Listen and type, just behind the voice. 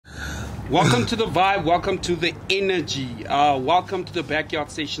Welcome to the vibe. Welcome to the energy. Welcome to the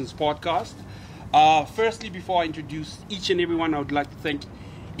Backyard Sessions podcast. Firstly, before I introduce each and everyone, I would like to thank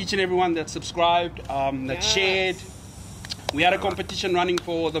each and everyone that subscribed, that shared. We had a competition running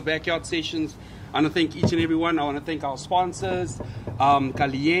for the Backyard Sessions. I want to thank each and every one. I want to thank our sponsors.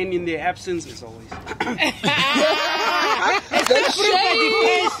 DJane in their absence, as always. I'm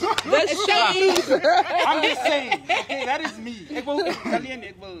just saying. Okay, that is me.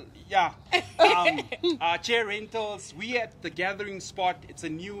 Chair rentals. We at the gathering spot. It's a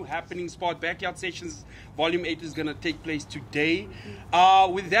new happening spot. Backyard Sessions Volume 8 is going to take place today.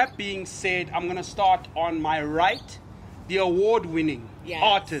 With that being said, I'm going to start on my right. The award-winning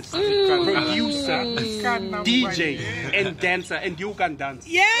artist, producer, DJ, and dancer, and you can dance.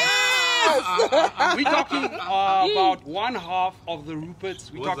 Yes! We're talking about one half of the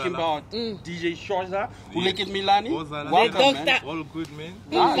Ruperts. We're talking about DJ SHOZA. Uleke Milani. Welcome, man. All good, man.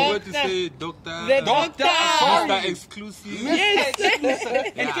 Ah. I want to say doctor. The doctor. Mr. Exclusive. Yes.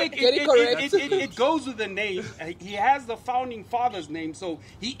 It goes with the name. He has the founding father's name, so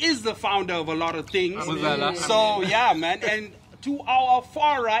he is the founder of a lot of things. So, yeah, man. And to our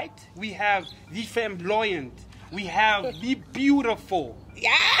far right, we have the flamboyant. We have the beautiful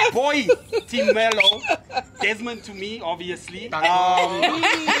Boitumelo. Desmond to me, obviously.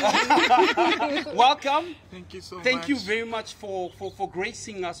 Welcome. Thank you so much. Thank you very much for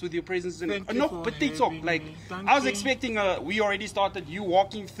gracing us with your presence. And I was expecting we already started you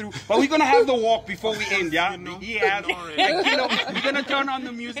walking through, but we're gonna have the walk before we end. Yeah, we're gonna turn on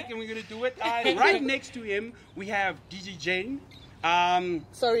the music and we're gonna do it. Right next to him, we have DJane.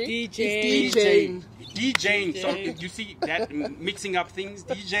 DJane. So you see that mixing up things.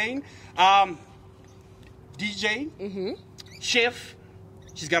 DJane. DJ. Chef.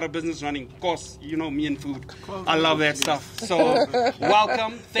 She's got a business running. Of course, you know me and food. I love that stuff. So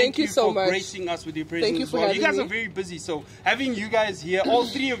welcome. Thank you so much for gracing us with your presence. Thank you for having You guys me. are very busy, so having you guys here, all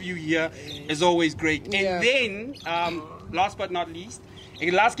three of you here, is always great. And then, last but not least,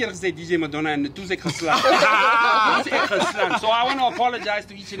 last keer gesê DJ Madonna en toe ek geslaan. So I want to apologize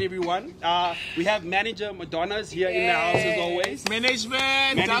to each and every one. We have manager Madonna's here in the house as always.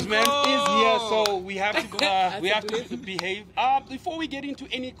 Management is here, so we have to behave. Before we get into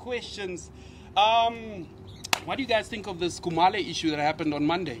any questions, what do you guys think of this Kumale issue that happened on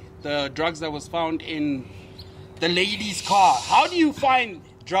Monday? The drugs that was found in the lady's car. How do you find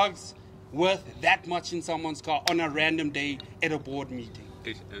drugs worth that much in someone's car on a random day at a board meeting?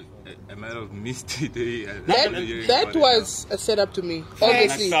 I might have missed it. That was a setup to me,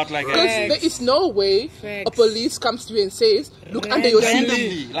 honestly. Because there is no way a police comes to you and says, "Look under your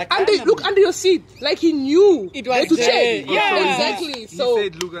seat." Look under your seat, like he knew it was to check. Exactly. So he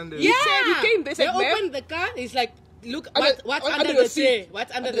said, "Look under." He said he came. They said, "They opened the car." It's like, "Look, what's under the chair?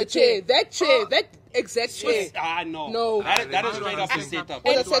 What's under the chair? That chair, that exact chair." No. That is right off the setup.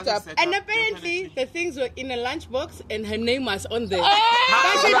 And apparently, the things were in a lunchbox, and her name was on there.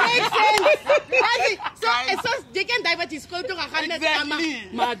 Does it make sense? So they can divert his call to Madonna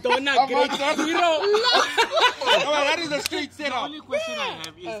Great Hero. That is a straight setup. The only question I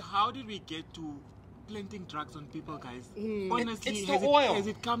have is, how did we get to planting drugs on people, guys? Honestly, it's the oil. Has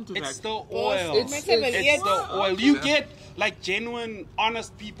it come to that? It's the oil. It's the oil. You get like genuine,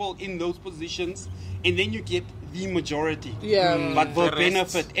 honest people in those positions, and then you get the majority. But for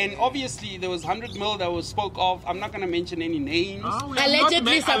benefit. And obviously, there was 100 mil that was spoke of. I'm not going to mention any names.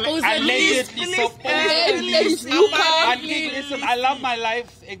 Allegedly, supposedly. Listen, I love my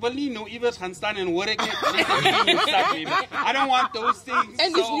life. I don't want those things.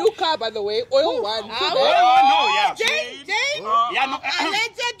 And this new car, by the way, oil one. Jane?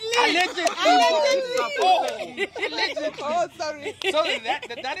 Allegedly. Oh, sorry. So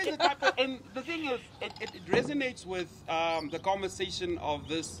that is the type of, and the thing is, it resonates with the conversation of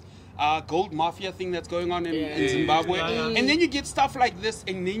this gold mafia thing that's going on in Zimbabwe. And then you get stuff like this,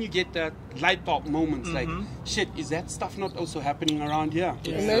 and then you get that light bulb moments like, shit, is that stuff not also happening around here?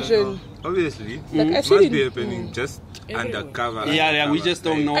 Imagine. Obviously, Like, it must be happening just undercover. We just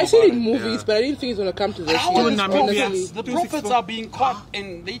don't know. I see it in movies, but I didn't think it's going to come to this. The prophets are being caught,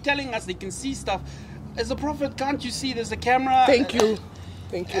 and they're telling us they can see stuff. As a prophet, can't you see there's a camera? Thank you.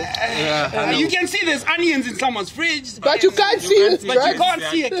 You can see there's onions in someone's fridge, but you can't see it. But you can't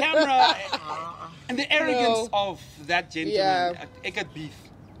see a camera. And the arrogance of that gentleman. I got beef.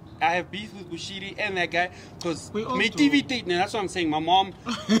 I have beef with Bushiri and that guy because my TV tape. That's what I'm saying. My mom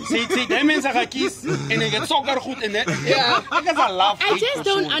say that means I kiss and they get soccer good in it. Because I love. I just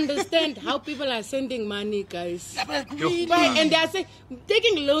don't understand how people are sending money, guys. And they are saying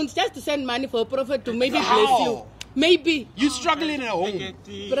taking loans just to send money for a prophet to maybe bless you. Maybe. You struggling at home. And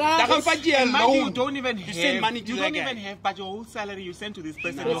mind you don't even have, send money to you that don't guy. even have, but your whole salary you send to this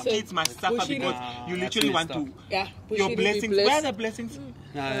person. No. Your kids must suffer Pushing because it. you That's literally want messed to. Yeah. Your Pushing blessings. to be blessed. Where are the blessings?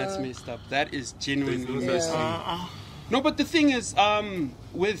 No, that's messed up. That is genuinely There's messed no up. No, but the thing is,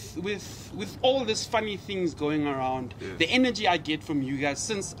 with all this funny things going around, the energy I get from you guys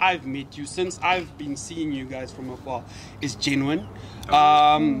since I've met you, since I've been seeing you guys from afar, is genuine.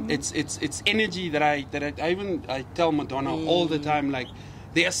 It's energy that I tell Madonna all the time, like.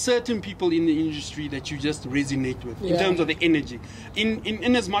 There are certain people in the industry that you just resonate with in terms of the energy.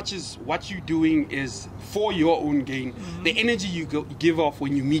 In as much as what you're doing is for your own gain, the energy you give off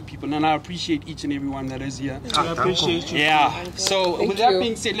when you meet people, and I appreciate each and every one that is here. I appreciate you. Yeah. So Thank with that you.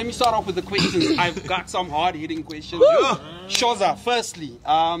 being said, let me start off with the questions. I've got some hard-hitting questions. SHOZA, firstly,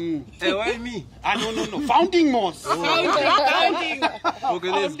 Hey, why me? no. Founding Moss. Founding. Okay,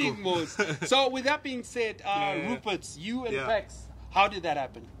 let's go. Founding Moss. So with that being said, Rupert, you and Pax, how did that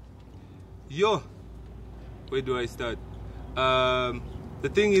happen? Yo, where do I start? The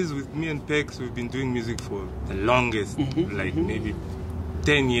thing is, with me and Pex, we've been doing music for the longest, like maybe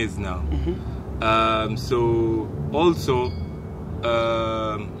 10 years now. So also,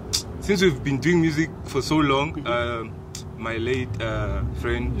 since we've been doing music for so long, my late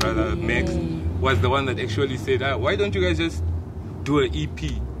friend, brother Max, was the one that actually said, why don't you guys just do an EP?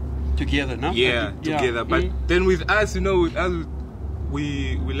 Together, no? Yeah, together. But then with us, with us,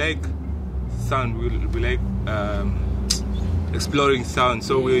 we like sound. We like exploring sound.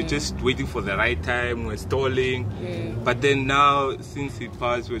 So we're just waiting for the right time. We're stalling. But then now, since it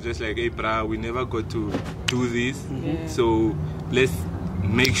passed, we're just like, hey, brah, we never got to do this. So let's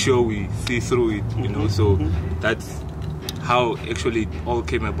make sure we see through it. So that's how actually it all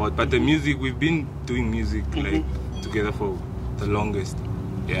came about. But the music, we've been doing music like together for the longest.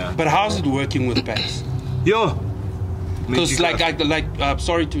 Yeah. But how's it working with Pax? Yo. Because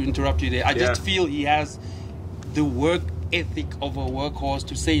sorry to interrupt you there. I just feel he has the work ethic of a workhorse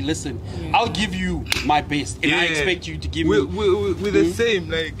to say, listen, I'll give you my best, and I expect you to give me. We're the same.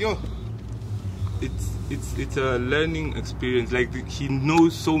 Like it's a learning experience. Like he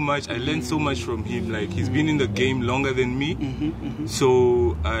knows so much. I learned so much from him. Like he's been in the game longer than me,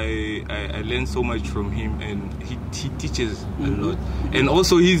 so I learned so much from him, and he teaches a lot. And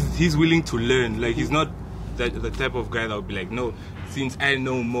also he's willing to learn. Like he's not the type of guy that would be like, no, since I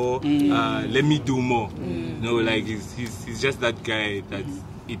know more, let me do more. No, like he's just that guy that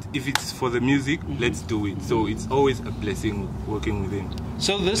if it's for the music, let's do it. So it's always a blessing working with him.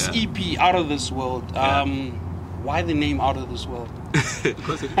 So this EP, Out of This World, why the name Out of This World?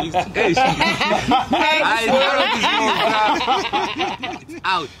 Because it is it's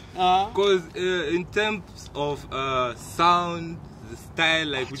out. Because in terms of sound, the style,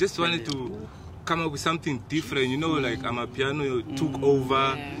 like we just wanted to come up with something different, like Amapiano took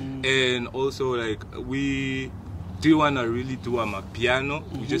over, and also like we didn't want to really do Amapiano.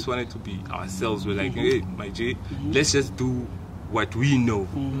 We just wanted to be ourselves. We're like, hey, my G, let's just do what we know.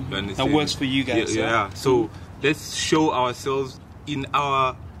 You understand? That works for you guys. Yeah. So let's show ourselves in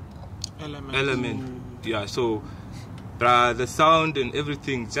our element. Yeah. So the sound and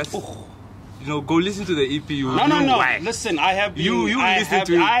everything, just go listen to the EP. No. Why. Listen, I have been, you listened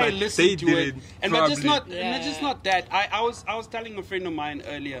to it, I but listened they to didn't. it, and not just not that. I was telling a friend of mine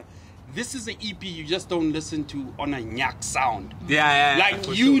earlier. This is an EP you just don't listen to on a nyak sound. Yeah.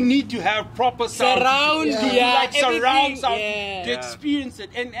 Like you need to have proper sound. Surround, surround sound yeah. to experience it.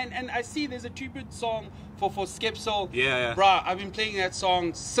 And I see there's a tribute song for Skepsol. Yeah. Bruh, I've been playing that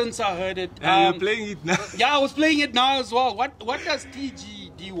song since I heard it. And you're playing it now. Yeah, I was playing it now as well. What does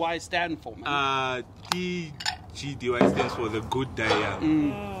TGDY stand for, man? TGDY stands for the good die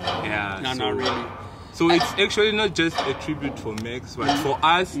young. Yeah. No, not really. So it's actually not just a tribute for Max, but for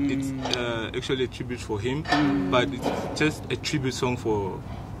us, it's actually a tribute for him. But it's just a tribute song for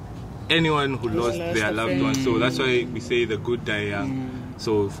anyone who lost their loved one. So that's why we say the good die young.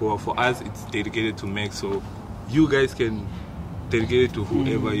 So for us, it's dedicated to Max. So you guys can dedicate it to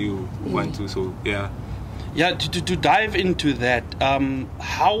whoever you want to. So yeah. Yeah, to dive into that,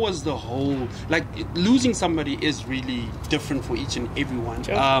 how was the whole, like, losing somebody is really different for each and everyone.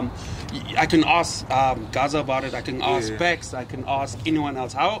 Sure. I can ask Gaza about it, I can ask Bex, I can ask anyone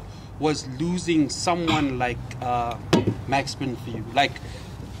else. How was losing someone like Max been for you? Like,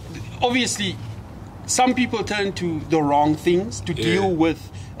 obviously, some people turn to the wrong things to deal with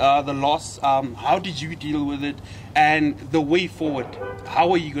the loss. How did you deal with it? And the way forward,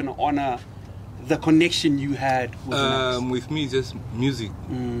 how are you going to honor the connection you had with Max? With me, just music.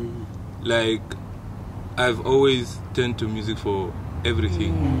 Like, I've always turned to music for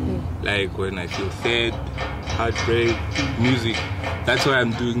everything. Like when I feel sad, heartbreak, music. That's why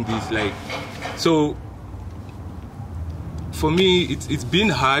I'm doing this. Like, so for me, it's been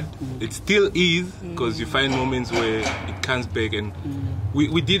hard. It still is, because you find moments where it comes back, and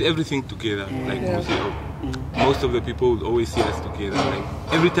we did everything together. Like most of the people would always see us together. Like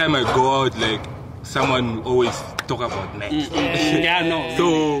every time I go out, like someone will always talk about Max.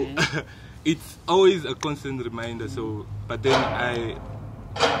 So it's always a constant reminder. So, but then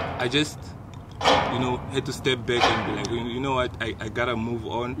I just, you know, had to step back and be like, you know what, I gotta move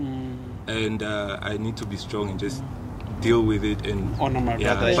on, and I need to be strong and just deal with it and honor my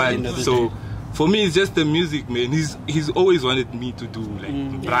brother. But so for me, it's just the music, man. He's always wanted me to do like.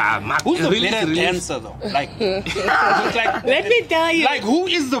 Who's the better dancer though? Like, let me tell you. Like, who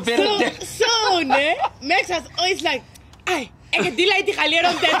is the better dancer? So, ne? Max was always like, "Ay, ek het die lady geleer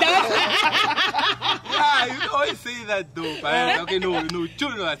om te dans." Yeah, you always say that though. But okay, no,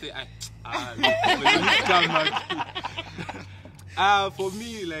 I say, for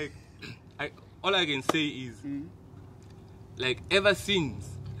me, like, all I can say is, like, ever since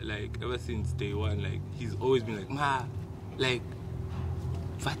day one, like, he's always been like, ma, like,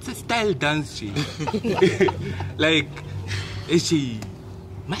 what's a style dance she? Like, is she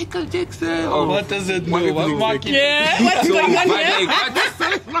Michael Jackson? Or what does it mean? What's marketing? Yeah, what's going on here?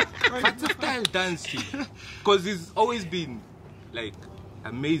 What's a style dance she? Because he's always been, like,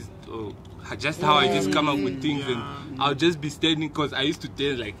 amazed just how I just come up with things, and I'll just be standing, because I used to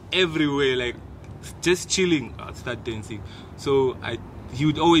dance, like, everywhere, like, just chilling, I'll start dancing. So he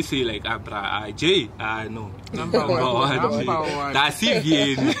would always say like, Jay, no. Number one. That's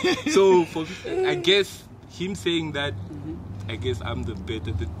it. So I guess him saying that, I guess I'm the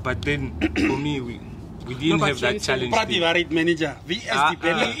better. But then for me, we didn't have that challenge. Manager. He is.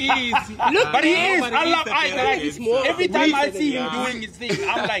 But he is. I love every time I see him doing his thing,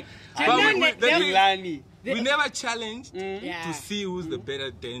 I'm like, we never challenged to see who's the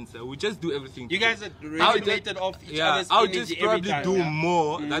better dancer. We just do everything. You guys are regulated off each other's I'll energy just probably every time. do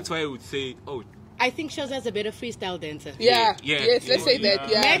more. That's why I would say, I think SHOZA is a better freestyle dancer. Yes, let's say that.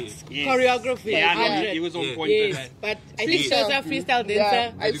 Max choreography. He was on point. Yes, but I think SHOZA freestyle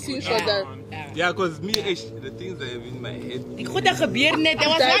dancer. I've seen SHOZA. Yeah, because me, the things that have in my head. There was one day a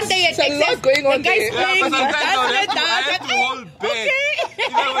lot going on there. But sometimes I have to hold back.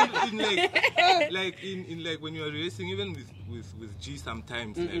 Even like when you are racing, even with G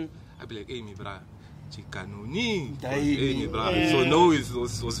sometimes, like, I'll be like, hey, me brah. Chikanoni. So no, it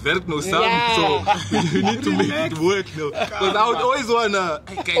was werk no sound. So you need to make it work now. Because I would always wanna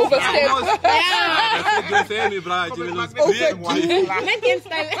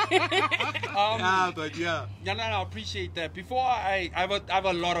I appreciate that. Before I have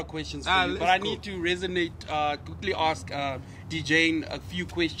a lot of questions for you, but I need to quickly ask DJane a few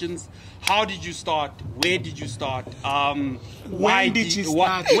questions. How did you start? Where did you start? When did you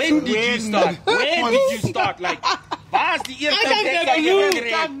start? When did you start? Where did you start? Like, waar is die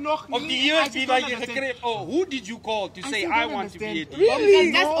eerste who did you call to say I want to be a DJ?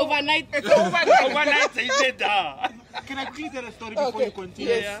 Really? Just overnight. Overnight, they said, Can I quickly tell a story before you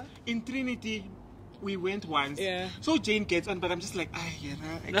continue? Yes. In Trinity, we went once. Yeah. So Jane gets on, but I'm just like,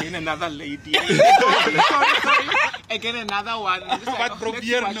 again another lady. sorry. Again another one. I'm just like,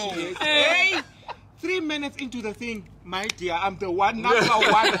 Hey, 3 minutes into the thing, my dear, I'm the one, number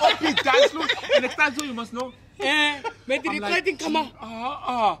one. Dance look. And next time, so you must know. But the recording come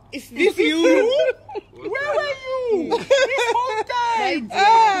on. Is this you? Where were you? This whole time.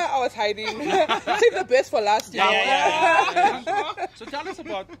 I was hiding. Save the best for last year. So tell us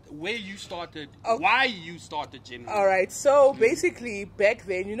about where you started, why you started generally. All right. So basically, back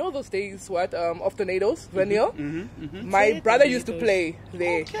then, you know those days, of tornadoes, Vanille? My brother used to play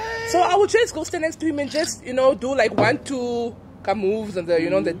there. So I would just go stand next to him and just, do like 1, 2 moves on the,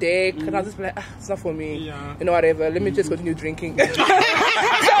 the deck. And I was just like, it's not for me. Whatever. Let me just continue drinking. So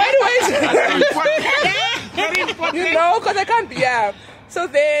anyways. Because I can't, So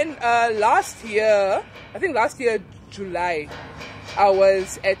then last year, July, I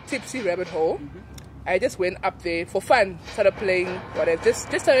was at Tipsy Rabbit Hole. I just went up there for fun, started playing whatever, just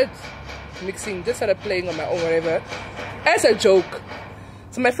started mixing, just started playing on my own, whatever, as a joke.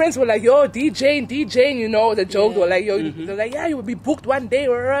 So my friends were like, yo, DJane, the joke. They were like, yo, they're like, yeah, you will be booked one day.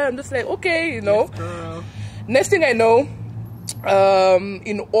 I'm just like, okay, Yes, next thing I know,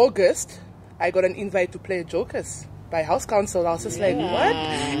 in August, I got an invite to play Jokers by House Council. I was just like, what?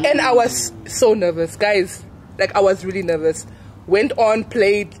 And I was so nervous, guys. Like, I was really nervous. Went on,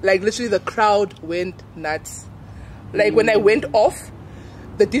 played, like, literally the crowd went nuts. Like, when I went off,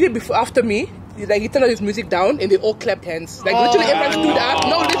 the DJ after me like he turned his music down and they all clapped hands. Like literally everyone stood up.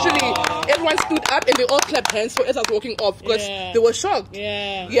 No, literally everyone stood up and they all clapped hands. So as I was walking off because they were shocked.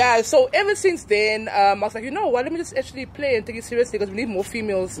 Yeah. So ever since then, I was like, you know what? Let me just actually play and take it seriously because we need more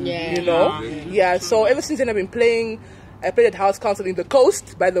females. You know. Yeah. So ever since then, I've been playing. I played at House Council in the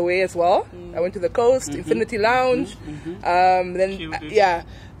Coast, by the way, as well. I went to the Coast, Infinity Lounge.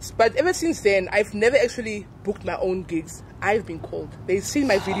 But ever since then, I've never actually booked my own gigs. I've been called. They've seen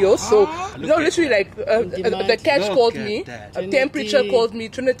my videos, so you know, literally like the Catch called me, Temperature called me,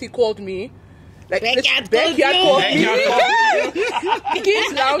 Trinity called me, like Backyard called me,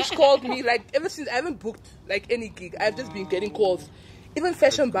 Kids Lounge called me. Like ever since, I haven't booked like any gig. I've just been getting calls. Even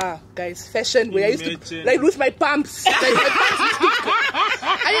fashion bar, guys, fashion where I used to like lose my pumps. Like,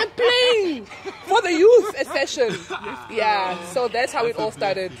 I am playing for the youth at fashion. Yeah, so that's how it all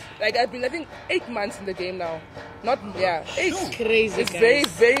started. Like I've been, I think, 8 months in the game now. Not 8. It's crazy. It's very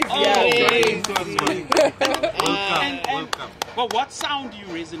crazy. But what sound do you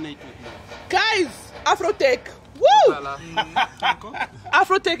resonate with now? Guys, Afrotech. Woo!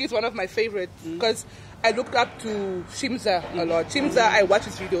 Afrotech is one of my favorites because I looked up to Shimza a lot. Shimza, I watch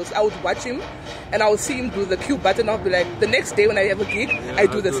his videos. I would watch him and I would see him do the cue button. I'll be like, the next day when I have a gig, I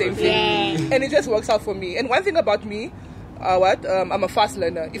do the same thing. And it just works out for me. And one thing about me, I'm a fast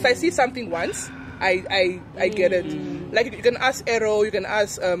learner. If I see something once, I get it. Like you can ask Aero, you can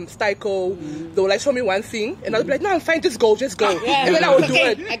ask Styko. They'll like show me one thing and I'll be like, no, I'm fine, just go. And then I will do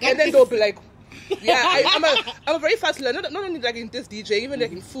it. And then they'll be like, I'm a very fast learner. Not only like in this DJ, even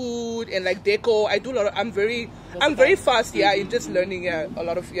like in food and like deco. I do a lot of, I'm very fast. In just learning. A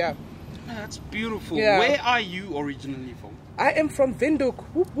lot of. That's beautiful. Where are you originally from? I am from Windhoek.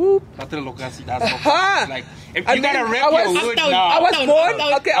 Whoop whoop. Like, if you gotta rap your hood now. I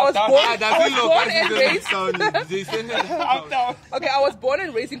was born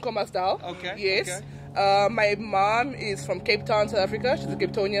and raised in Kommersdal. Okay. Yes. Okay. My mom is from Cape Town, South Africa. She's a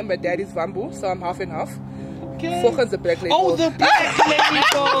Cape Townian. My dad is Vambu, so I'm half and half. Okay. Volgens the black label. Oh, the black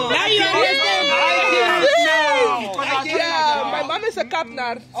label. Now you understand. My mom is a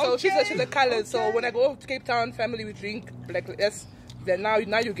Kapnar, so she's a colored. So when I go to Cape Town, family we drink black. Yes. Then now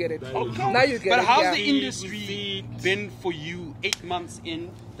you get it. Okay. Now you get it. But how's the industry been for you 8 months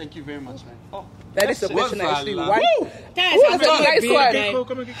in? Thank you very much, man. Oh, that is the question I actually want. That's a nice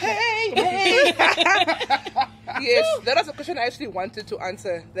one. Hey. Yes, that was the question I actually wanted to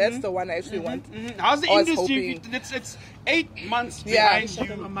answer. That's the one I actually want. How's the industry? It's 8 months behind you.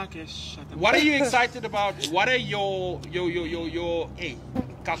 What are you excited about? What are your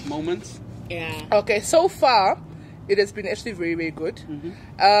cut moments? Okay, so far it has been actually very, very good.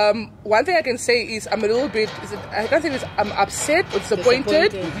 One thing I can say is I'm a little bit, I can't say I'm upset or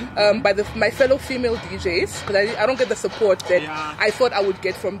disappointed by my fellow female DJs because I don't get the support that I thought I would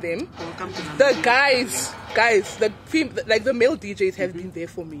get from them. The guys, the male DJs have been there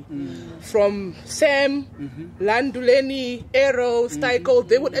for me. From Sam, Landuleni, Aero, Styko,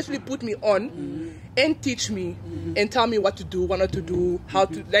 they would actually put me on and teach me and tell me what to do, what not to do, how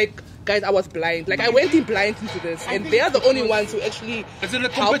to, like, guys, I was blind. Like, I went in blind into this, and they are the only ones who actually Is it a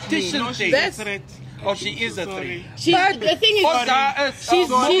competition thing? Oh, she is a threat. The thing is, she's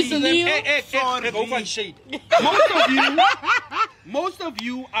new. Most of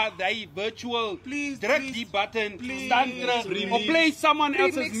you are the virtual direct D button, or play someone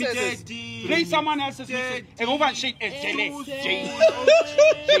else's mixes. Play someone else's mixes. And go and shake Jane.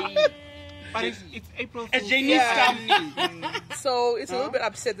 But it's April Fool's. So it's a little bit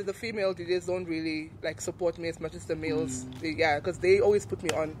upset that the female DJs don't really like support me as much as the males. Because they always put me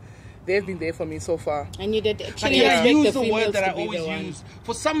on. They've been there for me so far. And you did actually use the word that I always use.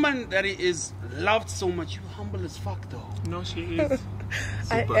 For someone that is loved so much, you're humble as fuck though. No, she is.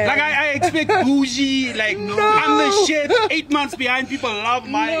 I expect bougie, like I'm the shit. 8 months behind, people love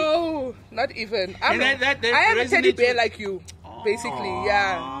my. No, not even. I am a teddy bear like you, basically.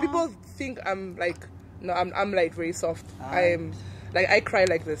 Yeah, people think I'm like, no, I'm like very soft. I am. Like, I cry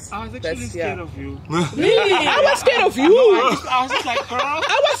like this. I was actually scared of you. Really? I was scared of you. No, I was just like, girl.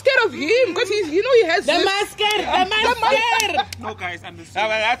 I was scared of him because he has the masker. No, guys, understand.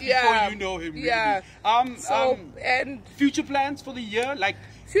 That's before you know him. Really. Yeah. And future plans for the year, like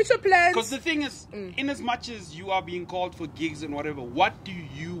future plans. Because the thing is, in as much as you are being called for gigs and whatever, what do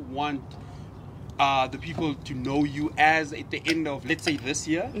you want the people to know you as at the end of, let's say, this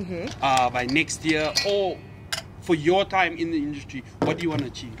year, by next year, or for your time in the industry? What do you want to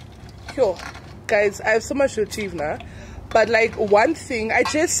achieve? Sure, guys, I have so much to achieve now, but like one thing, I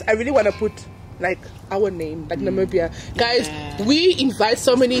really want to put like our name, like Namibia. Guys, we invite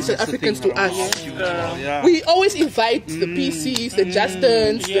so many South Africans to us. We always invite the PCs, the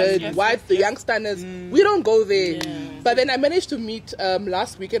Justins, the whites, the youngsters. We don't go there. But then I managed to meet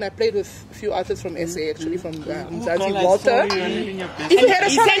last weekend. I played with a few artists from SA, actually, from Mzansi Walter. If you had a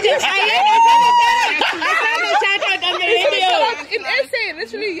song in SA,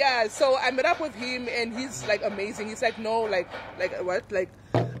 literally, yeah. So I met up with him, and he's like amazing. He's like, no, like what? Like,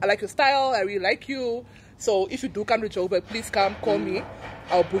 I like your style. I really like you. So if you do come to Joburg, please come, call me.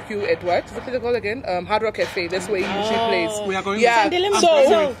 I'll book you at what? What's it called again? Hard Rock Cafe. That's where he usually plays. We are going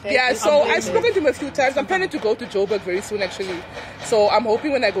so I've spoken to him a few times. I'm planning to go to Joburg very soon, actually. So I'm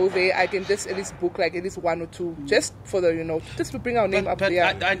hoping when I go there, I can just at least book like at least 1 or 2, just for the, just to bring our name up there.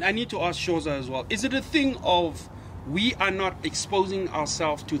 I need to ask SHOZA as well. Is it a thing of we are not exposing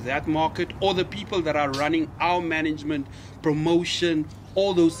ourselves to that market, or the people that are running our management, promotion,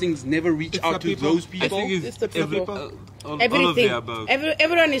 all those things never reach out to those people? I think it's the people. Everything.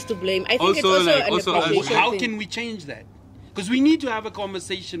 Everyone is to blame. I think Also, it's also an appreciation How thing. can we change that? Because we need to have a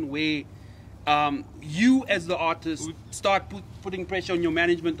conversation where you as the artist start putting pressure on your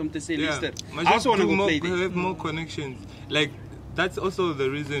management to say, listen, I also want to go play this. Have more connections. Like, that's also the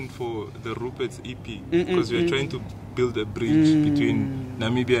reason for the Rupert's EP, because we're trying to build a bridge between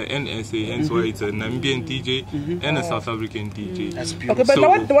Namibia and SA, hence why it's a Namibian DJ and a South African DJ. That's beautiful.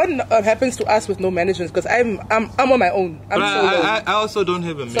 Okay, but what happens to us with no management? Because I'm on my own. I'm solo. I also don't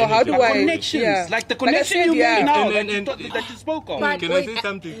have a manager. So how do I Connections, like the connection you made now that you spoke of. But Can I say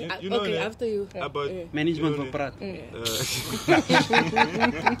something? You know, okay, after you. About Management for Prat.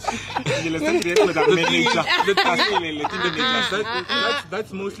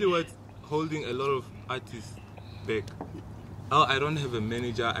 That's mostly what's holding a lot of artists back. Oh, I don't have a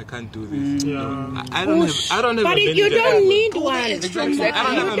manager. I can't do this. I don't have a manager. But you don't need one. I don't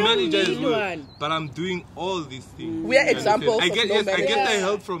have a manager as well. But I'm doing all these things. We are examples I of get no manager. I get the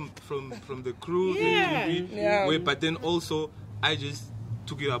help from the crew. But then also I just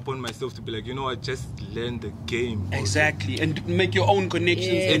took it upon myself to be like, you know what, just learn the game. Exactly, and make your own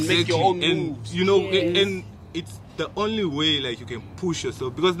connections and make your own moves. You know, and it's the only way like you can push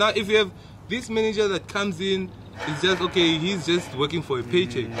yourself, because now if you have this manager that comes in, it's just okay, he's just working for a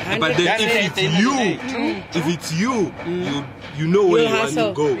paycheck. But then if it's you, you know where you want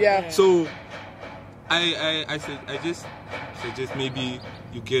to go. Yeah. So I suggest maybe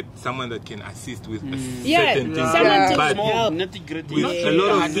you get someone that can assist with a certain thing. Someone to But help. with a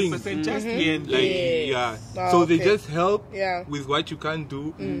lot of things. So they just help with what you can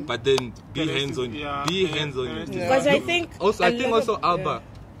do, but then be hands on. Be hands on. Because I think Alba.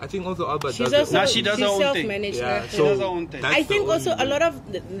 I think also Alba she's does also she does her own thing. self-managed. Yeah, She does her own thing. I think also a lot of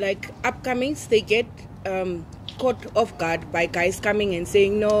like upcomings, they get caught off guard by guys coming and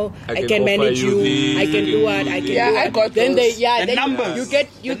saying, no, I can manage you, I can do what, I can do I what. got then those. The numbers.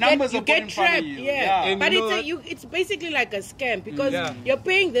 you numbers are put get in front of trapped. you. Yeah. But you know it's basically like a scam, because you're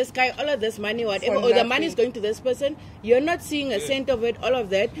paying this guy all of this money, whatever, For or the nothing. money is going to this person. You're not seeing a cent of it, all of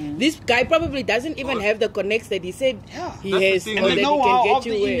that. This guy probably doesn't even have the connects that he said he That's the has, thing. or And that the he know-how can of get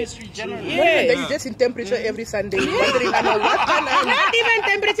the you where. industry generally. And then you just in temperature every Sunday. Wondering, I know what kind of. Not even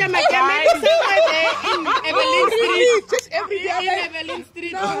temperature, my camera somewhere there in Evelyn Street. Just every day. In Evelyn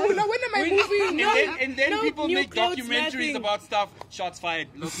Street. No, when am I moving? And then no people new make clothes, documentaries nothing. about stuff. Shots fired.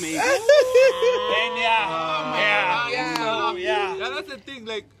 Look me. Then That's the thing.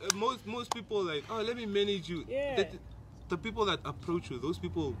 Like most people, like, oh, let me manage you. Yeah. The people that approach you, those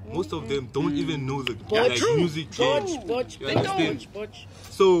people, most of them don't even know the music Botch. You understand?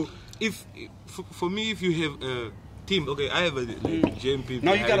 So for me, if you have a team, okay, I have a JMP.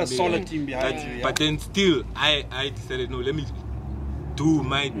 Now you got a solid team behind you. But then still, I decided, no, let me do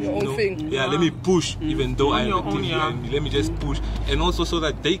my own thing. Yeah, let me push, even though I have a team behind me. Let me just push, and also so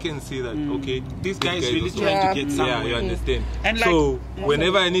that they can see that okay, This guy is really also- trying to get somewhere. Yeah, you understand. And so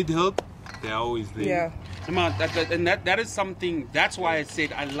whenever I need help, they're always there. Yeah. That is something. That's why I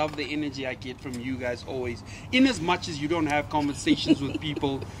said I love the energy I get from you guys always. In as much as you don't have conversations with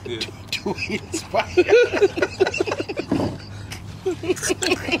people to inspire.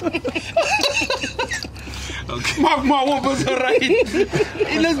 Okay. What was right?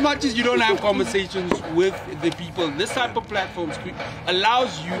 In as much as you don't have conversations with the people, this type of platforms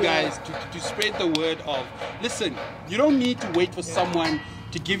allows you guys to spread the word of, listen, you don't need to wait for someone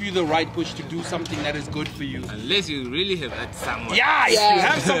to give you the right push to do something that is good for you. Unless you really have that someone. Yeah, if you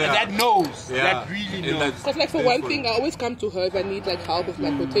have someone that knows, that really knows. Because like for one thing, I always come to her if I need like help with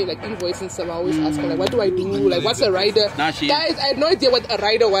like hotel, like invoicing stuff. I always ask her like, what do I do? Like, what's a rider? Guys, I had no idea what a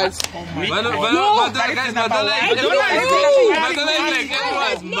rider was.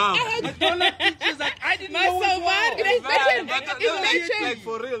 Madonna teaches like I didn't know like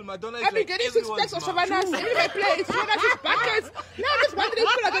for real, Madonna is I've been like getting 6 packs of Savannah's in my place. Savannah's buckets. Now I'm just wondering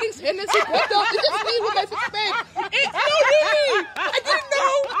people are getting Hennessy bottles. It's just me with my 6 packs. It's no really. I didn't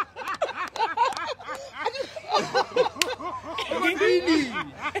know.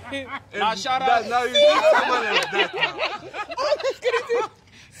 really. Now shout out. Now you need someone like that. Oh, that's crazy.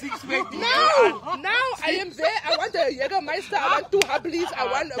 6 pack. Now I am there. I want a Jägermeister. I want 2 Hubblies. I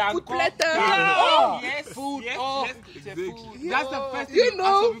want a food platter. Oh, yes, food. Yes, Oh, yes, exactly. that's the first thing You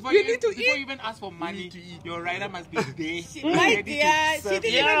know, before you need to before eat. you even ask for money. Your rider must be there. My dear, she didn't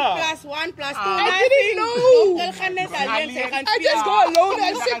even +1, +2. I didn't know. I just go alone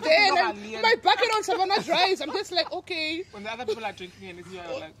and sit there and my bucket on Savannah dries. I'm just like, okay. When the other people are drinking and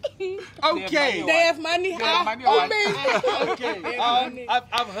you're like, Okay. They have money. Okay.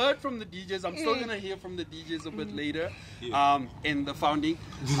 I've heard from the DJs. I'm still gonna hear from the DJs a bit later, in the founding.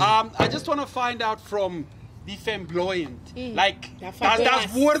 I just want to find out from the flamboyant, like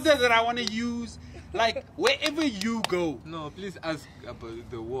that's word that I want to use. Like wherever you go. No, please ask about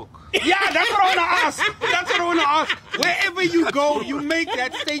the walk. Yeah, that's what I want to ask. That's what I want to ask. Wherever you go, you make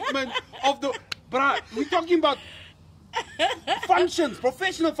that statement of the. Bruh, we're talking about functions,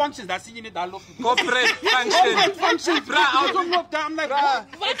 professional functions. That's in it. Corporate functions. Bruh, I was talking about that. I'm like,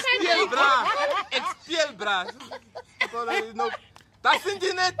 XPL, bruh. XPL, bruh. So, like, no, that's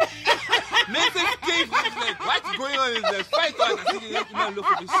internet. Makes escape. Like, what's going on in the fight? I think you have to look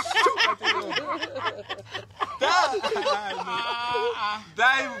at this.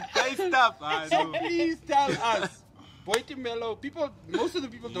 Dive stuff. so please tell us, Boitumelo. Most of the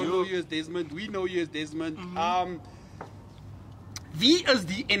people don't know you as Desmond. We know you as Desmond. Wie is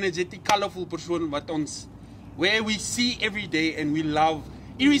die energetic, colorful persoon wat ons, where we see every day and we love,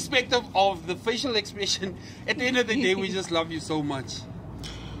 irrespective of the facial expression. At the end of the day, we just love you so much.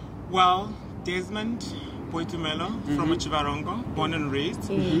 well, Desmond Boitumelo from Chivarongo, born and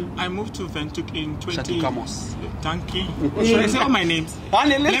raised. I moved to Windhoek in 20... Thank you. Should I say all my names?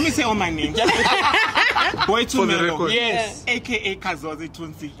 Let me say all my names. Boitumelo. Yes. AKA Kazozi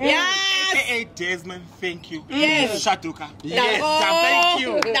Tunsi. Yes. AKA Desmond, thank you. Yes. Shatuka. Yes. Thank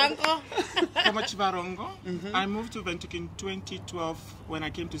you. From Chivarongo. I moved to Windhoek in 2012 when I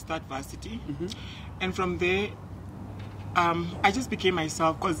came to start varsity. And from there, I just became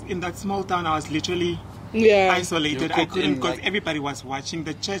myself, because in that small town I was literally isolated. I couldn't, because everybody was watching.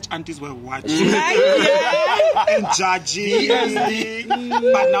 The church aunties were watching and judging.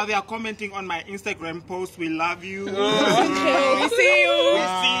 But now they are commenting on my Instagram post, we love you. We see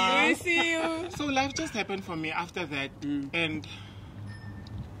you. We see you. So life just happened for me after that. And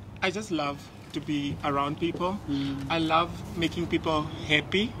I just love to be around people. I love making people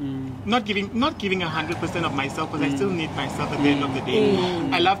happy. Not giving 100% of myself, because I still need myself at the end of the day.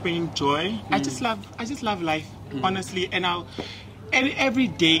 I love bringing joy. I just love life, honestly. And every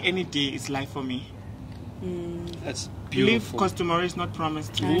day, any day is life for me. That's beautiful. Live, because tomorrow is not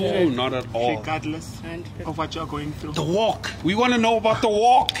promised to you. Oh, not at all. Regardless of what you're going through. The walk. We want to know about the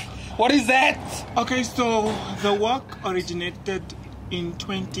walk. What is that? Okay, so the walk originated in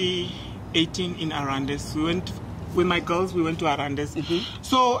 2018 in Arandes. We went with my girls, we went to Arandes.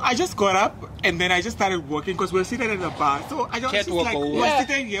 So I just got up and then I just started walking, because we were sitting at the bar. So I just like, we're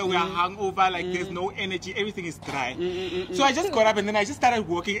sitting here, we are hungover, like there's no energy, everything is dry. So I just got up and then I just started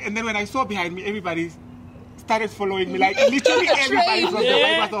walking, and then when I saw behind me, everybody started following me, like literally everybody from the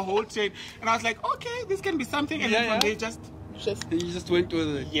way, was the whole train. And I was like, okay, this can be something. And then from there, you just went with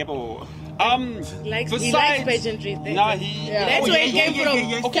it. yeah, boy. He likes pageantry. That's where he came from.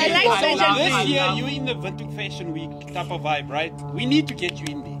 Okay, He likes pageantry. this year you're in the Windhoek Fashion Week type of vibe, right? We need to get you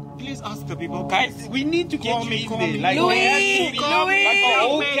in there. Please ask the people. Guys, we need to get you in there. Like, Louis, like a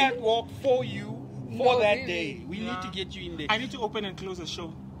whole catwalk for you for that day. We need to get you in there. I need to open and close the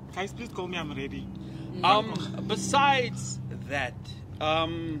show. Guys, please call me, I'm ready. Besides that,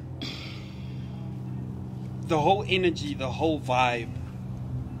 the whole energy, the whole vibe,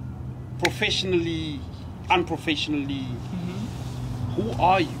 professionally, unprofessionally, who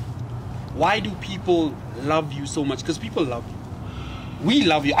are you? Why do people love you so much? Because people love you. We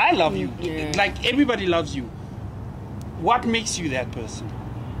love you. I love you. Like everybody loves you. What makes you that person?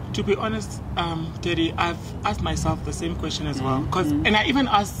 To be honest, Teddy, I've asked myself the same question as well. And I even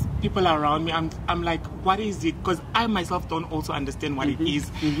ask people around me, I'm like, what is it? Because I myself don't also understand what it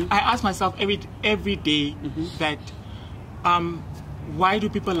is. I ask myself every day that, why do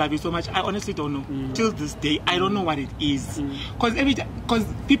people love you so much? I honestly don't know. Till this day, I don't know what it is. Because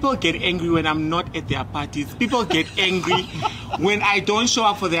people get angry when I'm not at their parties. People get angry when I don't show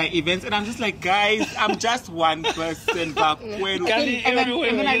up for their events. And I'm just like, guys, I'm just one person. And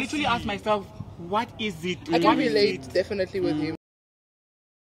then I literally ask myself, what is it? I can relate definitely with him.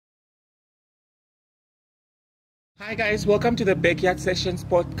 Hi guys, welcome to the Backyard Sessions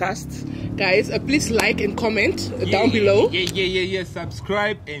podcast. Guys, please like and comment down below. Yeah.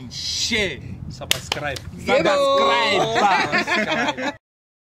 Subscribe and share. Subscribe.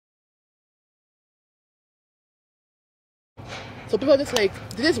 So people are just like,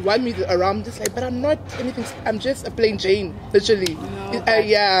 they just want me around, just like, but I'm not anything. I'm just a plain Jane, literally.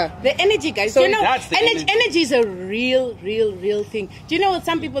 Yeah. The energy, guys. So you know, that's the energy is a real thing. Do you know what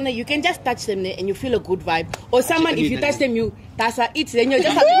some people know? You can just touch them and you feel a good vibe. Or someone, if you touch them, that's a it. Then you're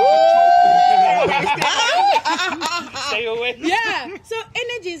just like, Stay away. yeah. So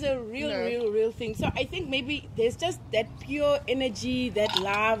energy is a real thing. So I think maybe there's just that pure energy, that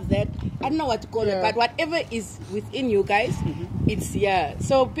love, that I don't know what to call it, but whatever is within you guys, it's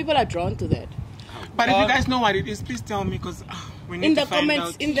So people are drawn to that. But if you guys know what it is, please tell me, because we need to find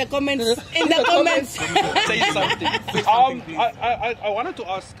out. In the comments. Say something. I wanted to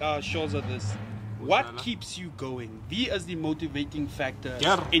ask SHOZA this. What keeps you going? Wie is the motivating factor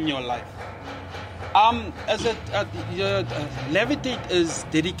in your life? As Levitate is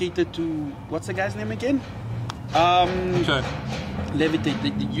dedicated to, what's the guy's name again?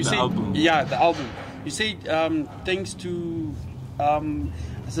 Levitate. You say album. Yeah, the album. You say thanks to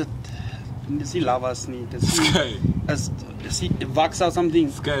is it Lavas need Sky. Vax or something.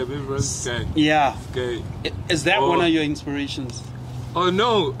 Sky, baby, Sky. Yeah. Sky. Is that one of your inspirations? Oh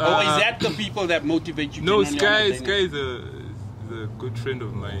no! Or is that the people that motivate you? No, Sky is a good friend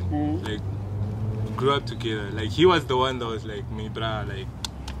of mine. Like, we grew up together. Like, he was the one that was like, me bra, like,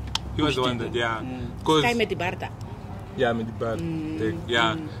 he was the one that, cause Sky Medibarta. yeah, Medibarta.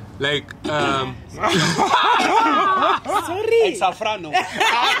 Like, Sorry. Exafrano.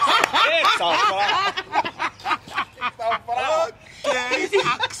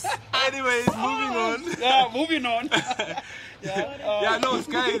 anyways, moving on. Yeah, moving on.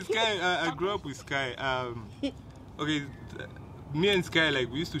 Sky. I grew up with Sky. Okay, me and Sky,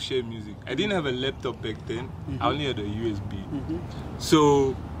 like, we used to share music. I didn't have a laptop back then. I only had a USB.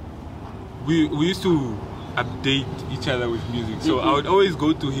 So we used to update each other with music. So I would always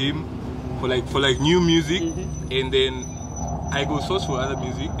go to him for like new music, and then I go source for other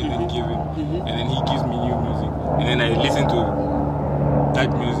music and then give him, and then he gives me new music, and then I listen to that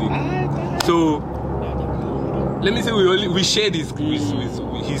music. So let me say we shared his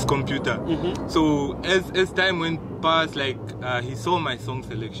computer. So as time went past, like he saw my song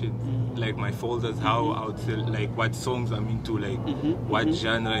selection, like my folders, how I would sell, like what songs I'm into, like what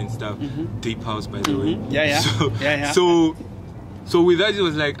genre and stuff. Deep house, by the way. So with that, it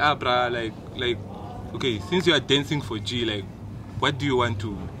was like, bruh, like okay, since you are dancing for G, like what do you want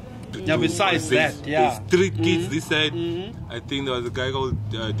to do? Besides that, there's three kids this side. I think there was a guy called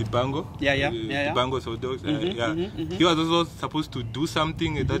Dibango. Dibango Soul Dogs. He was also supposed to do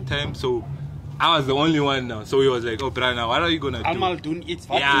something at that time, so I was the only one now. So he was like, oh, bruh, now what are you gonna do?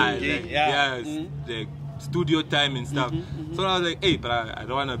 Like studio time and stuff. So I was like, hey, bruh, I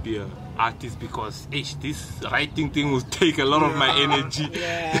don't wanna be an artist because this writing thing will take a lot of my energy.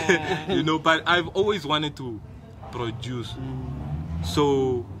 You know, but I've always wanted to produce.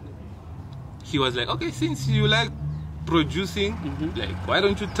 So he was like, okay, since you like producing, like, why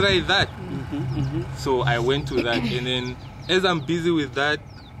don't you try that? So I went to that, and then as I'm busy with that,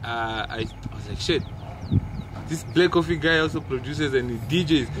 I was like, shit, this Black Coffee guy also produces and he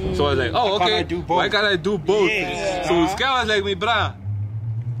DJs. So I was like, oh, okay, why can't I do both? So Sky was like, me, bruh,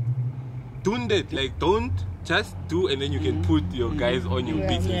 don't just do, and then you can put your guys on your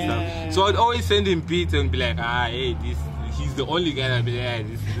beats and stuff. So I'd always send him beats and be like, hey, he's the only guy that be like,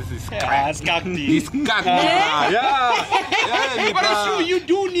 this is crack. He's crack. But it's true, you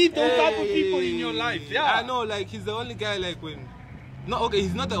do need those type of people in your life. I know, like, he's the only guy, like, when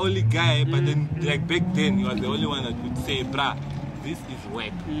he's not the only guy, but then, like, back then he was the only one that would say, bruh, this is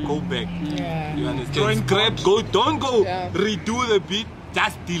whack, go back. You understand? Don't go redo the beat.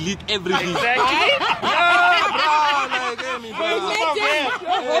 Just delete everything. Exactly.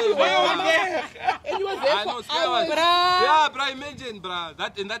 And he was there know, for hours. Yeah, bro, imagine, bro.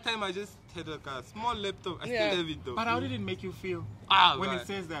 In that time, I just had a small laptop. I still have it though. But how did it make you feel when bro. it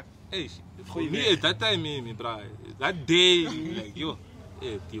says that? Hey, for me at that time, bro, that day, like, yo,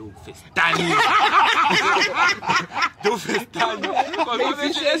 Dio Festani. Dio Festani. Because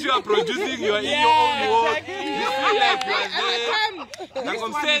obviously, as you are producing, you are in your own world. You feel like you are there. Like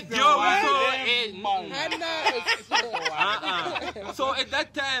I'm saying, so at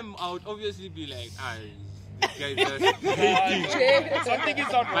that time, I would obviously be like, this guy is just hating. Something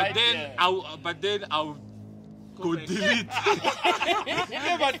is not right. But then I would go delete.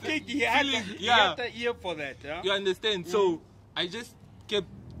 Yeah, but he had the ear for that. Yeah? You understand? So I just kept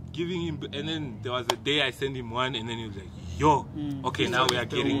giving him, and then there was a day I sent him one, and then he was like, yo, okay, now we are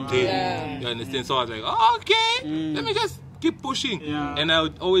getting there. You understand? So I was like, oh, okay, let me just keep pushing. And I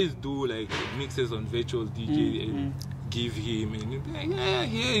would always do like mixes on virtual DJ and give him, and he'd be like,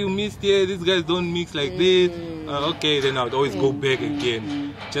 yeah, you missed here, these guys don't mix like this. Okay, then I would always go back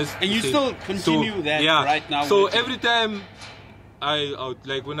again. And you still continue that right now? So every time I would,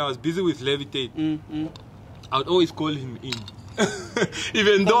 like when I was busy with Levitate, I would always call him in.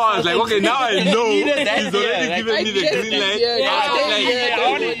 Even though I was like, okay, now I know he's already given me the green light.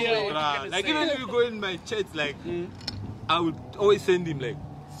 Like even if you go in my chats, like I would always send him like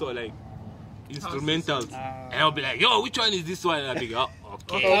instrumentals, and I'll be like, yo, which one is this one? And I'll be like, oh,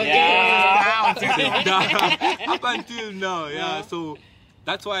 okay. Up until now, so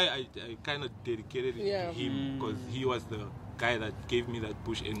that's why I kind of dedicated it to him, because he was the guy that gave me that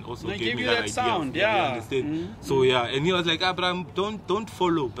push and also gave me that idea. Sound, you understand? So and he was like, Abraham, don't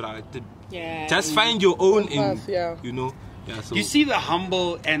follow, bro. Just find your own, you know. So you see the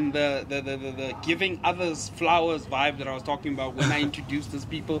humble and the giving others flowers vibe that I was talking about when I introduced these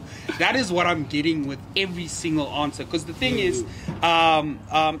people. That is what I'm getting with every single answer. Because the thing is,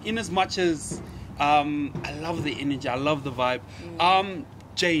 in as much as I love the energy, I love the vibe.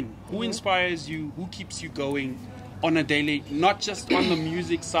 Jane, who inspires you? Who keeps you going on a daily, not just on the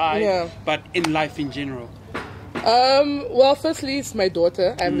music side, but in life in general? Well, firstly, it's my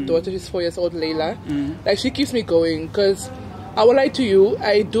daughter. I have a daughter, she's 4 years old, Layla. Like, she keeps me going, because I will lie to you,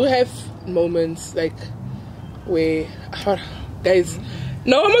 I do have moments like where, guys,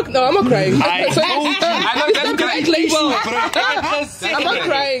 no, I'm not crying. I know that's black label. I'm not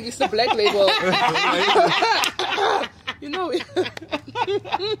crying, it's the black label. You know.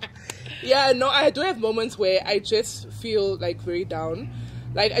 Yeah, no, I do have moments where I just feel like very down.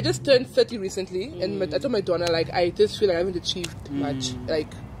 Like, I just turned 30 recently, and I told my daughter, like, I just feel like I haven't achieved much,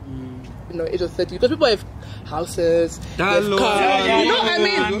 like, you know, age of 30. Because people have houses, they have cars, you know what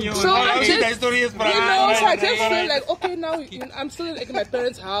I mean? So I just, so I just feel like, okay, now I'm still like in my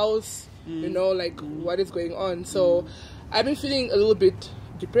parents' house, you know, like, what is going on? So I've been feeling a little bit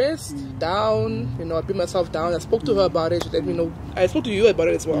depressed, down, you know, I put myself down. I spoke to her about it, she let me know. I spoke to you about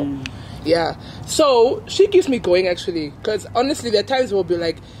it as well. Yeah, so she keeps me going actually, because honestly there are times we'll be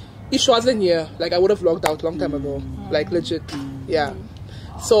like, if she wasn't here, like I would have logged out a long time ago, like legit. Yeah,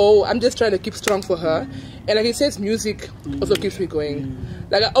 so I'm just trying to keep strong for her, and like it says, music also keeps me going.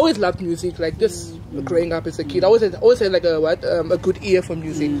 Like I always loved music, like just growing up as a kid, I always had like a good ear for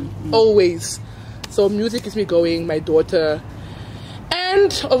music, always. So music keeps me going, my daughter,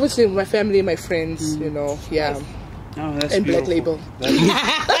 and obviously my family, my friends, you know. Oh, that's and beautiful. Black Label.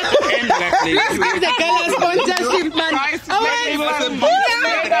 And Black Label. The color sponsorship, man.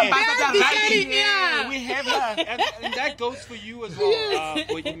 We have her. And that goes for you as well.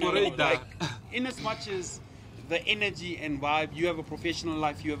 Boitumelo. Like, in as much as the energy and vibe, you have a professional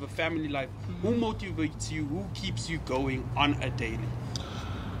life, you have a family life. Who motivates you? Who keeps you going on a daily?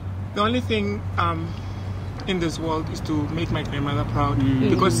 The only thing in this world is to make my grandmother proud,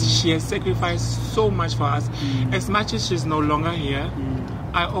 because she has sacrificed so much for us. As much as she's no longer here,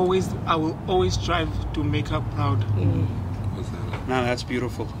 I will always strive to make her proud. No, that's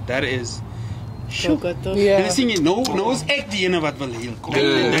beautiful. That is. Yeah. And the thing is, no, it's echt die ene wat wil heel kom.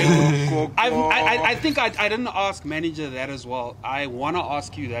 I think I didn't ask manager that as well. I want to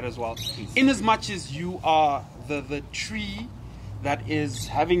ask you that as well. In as much as you are the tree that is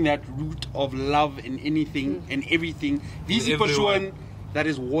having that root of love in anything and everything. This is one that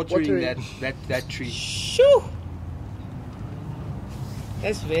is watering. that tree. Shoo!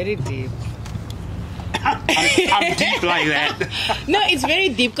 That's very deep. I'm deep like that. No, it's very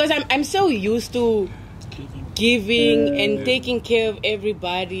deep, because I'm so used to giving and taking care of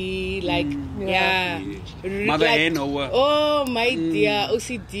everybody, like Mother hen over. Oh my dear,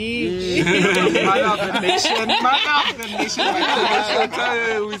 OCD. Mother of the nation.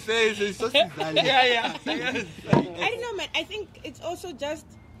 We say it's so Yeah. I don't know, man. I think it's also just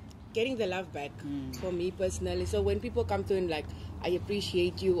getting the love back for me personally. So when people come to and like, I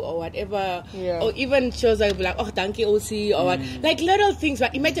appreciate you or whatever, or even shows like, oh, thank you, OC, or what, like little things.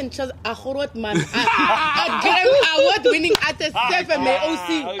 But imagine shows a horror man, a award-winning artist,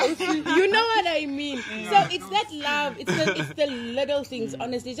 OC. You know what I mean? So it's that love. It's the little things.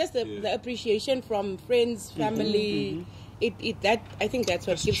 Honestly, just the appreciation from friends, family. That I think that's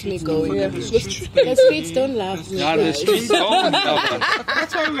what keeps me going. The streets don't love me. The streets don't love us.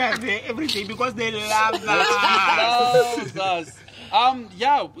 That's why we are there every day, because they love us. I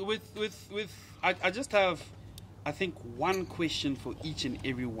just have, I think, one question for each and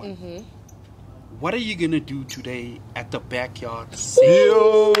every one. What are you gonna do today at the Backyard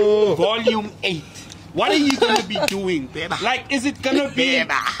Sale, Volume 8? What are you gonna be doing? Like, is it gonna be a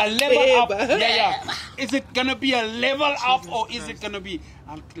level up? Is it gonna be a level up, or is it gonna be?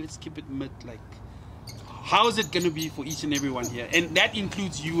 Let's keep it mid. Like, how is it gonna be for each and everyone here? And that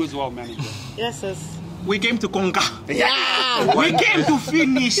includes you as well, manager. Yes. We came to conquer. We came to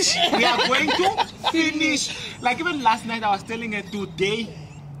finish. We are going to finish. Like even last night, I was telling her today.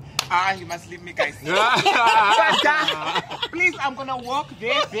 You must leave me, guys. Please, I'm gonna walk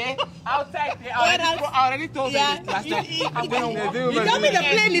there, outside there. I already told you last night. I'm gonna walk. You told me the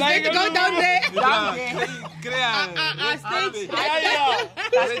plane is going to go down there.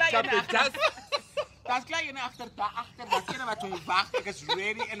 That's klaar je achter dat kind wat je wacht. Ik is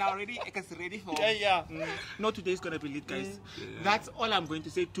ready and already. Ik is ready for. No, today is gonna be lit, guys. That's all I'm going to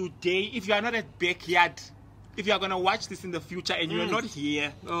say today. If you are not at Backyard, if you are gonna watch this in the future and you are not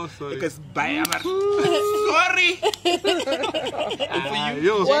here, sorry. Because bye, sorry. And for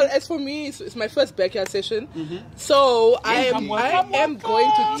you? Well, as for me, it's my first Backyard session, so I am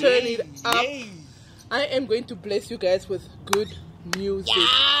going to turn it up. I am going to bless you guys with good music.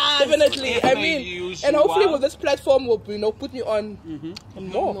 Definitely. I mean, and hopefully with this platform will put me on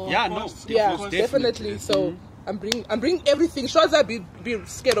more. Definitely. So I'm bringing everything. SHOZA, be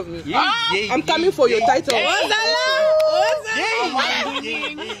scared of me. I'm coming for your title.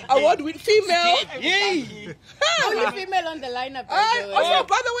 Award with female. Only female on the lineup. By the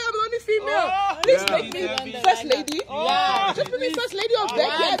way, I'm the only female. Please make me first lady. Just make me first lady of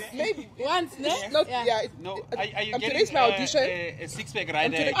Backyard. Maybe once. I'm today's my audition. A six-pack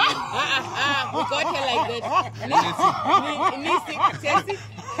rider again. We got her like that.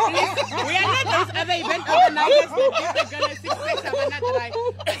 We are not those other event organizers who give the girl a six-pack Savannah dry.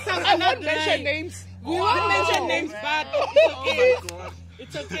 I won't mention names. We won't mention names, but it's okay.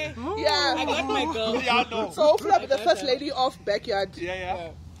 It's okay. I got my girl. So hopefully I'll be the first lady of Backyard.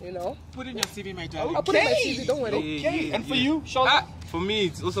 You know. Put in your CV, my darling. I'll put in my CV. Don't worry. Okay. And for you, SHOZA? For me,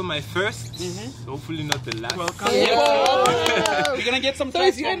 it's also my first. Hopefully not the last. Welcome. We're gonna get some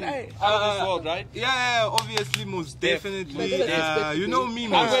tracks from out of this world, right? Yeah, obviously, most definitely. You know me,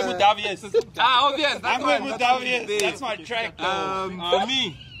 I'm going with Davies. Obvious. I'm going with Davies. That's my track. For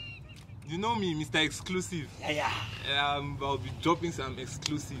me, you know me, Mr. Exclusive. I'll be dropping some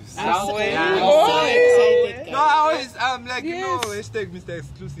exclusives. I'm so excited. No, I always like hashtag Mr.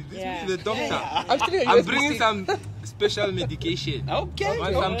 Exclusive. This is the doctor. I'm bringing some special medication. Okay.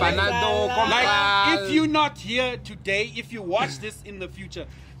 Some Panado. Like, if you're not here today, if you watch this in the future,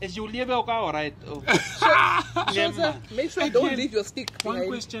 is your liver okay, alright? SHOZA, make sure you don't leave your stick. One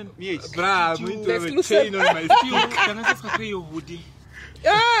question. Yes. Bruh, I'm going to have a chain on my stick. Can I just pay your hoodie?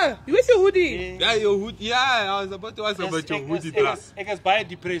 You with your hoodie? Yeah, your hoodie. Yeah, I was about to ask about your hoodie, bruh. Ek is baie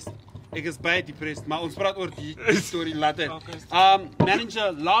depressed. Maar ons praat oor die story later.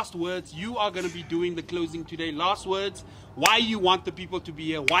 Manager, last words. You are going to be doing the closing today. Last words. Why you want the people to be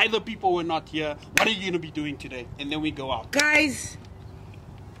here? Why the people were not here? What are you going to be doing today? And then we go out. Guys,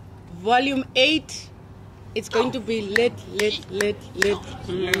 Volume 8. It's going to be lit.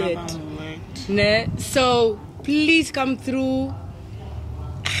 So please come through.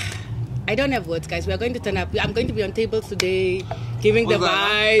 I don't have words, guys. We are going to turn up. I'm going to be on tables today, giving the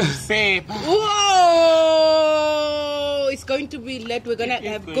vibes. Whoa! It's going to be lit. We're gonna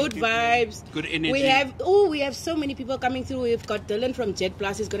have good vibes. Good energy. We have so many people coming through. We've got Dylan from Jet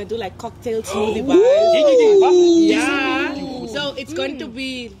Plus. He's gonna do like cocktail smoothie vibes. Yeah. So it's going to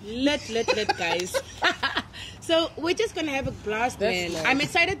be lit, guys. So we're just gonna have a blast, man. Nice. I'm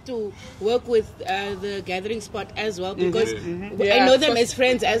excited to work with the Gathering Spot as well because I know them as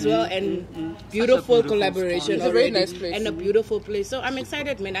friends as well, and beautiful collaboration. It's a very nice place and a beautiful place. So I'm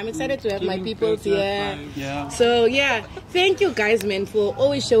excited, man. I'm excited to have my people here. So thank you guys, man, for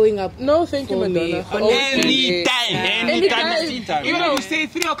always showing up. No, thank you, Madonna. Anytime. Even if you say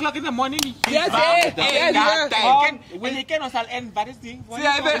 3 o'clock in the morning, yes. When you can also end, but it's the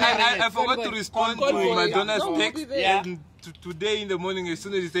I forgot to respond to Madonna's text. be there. And today in the morning, as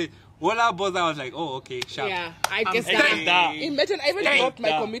soon as you say, "Hola, boss," I was like, "Oh, okay, sharp." Yeah, I guess Stay that. there. Imagine I even dropped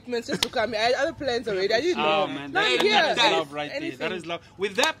my commitments just to come. I had other plans already. I didn't know. Oh man, Now I'm that here. is love right there. That is love.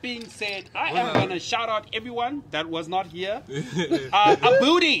 With that being said, I am gonna shout out everyone that was not here.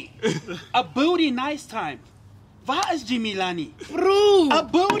 A booty, nice time. Waar is Jimmy Lani? Bro. A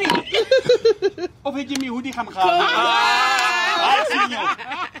booty. Of hey Jimmy, hoe die gaan gaan? I see you.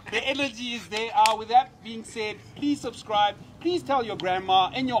 The energy is there. With that being said, please subscribe. Please tell your grandma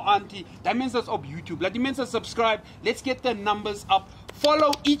and your auntie. That means us on YouTube. Like, that means us subscribe. Let's get the numbers up.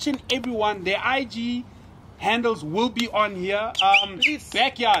 Follow each and every one. Their IG handles will be on here.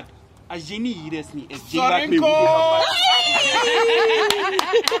 Backyard. As Jenny hier is nie. Is Jenny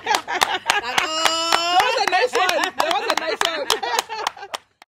That was a nice one.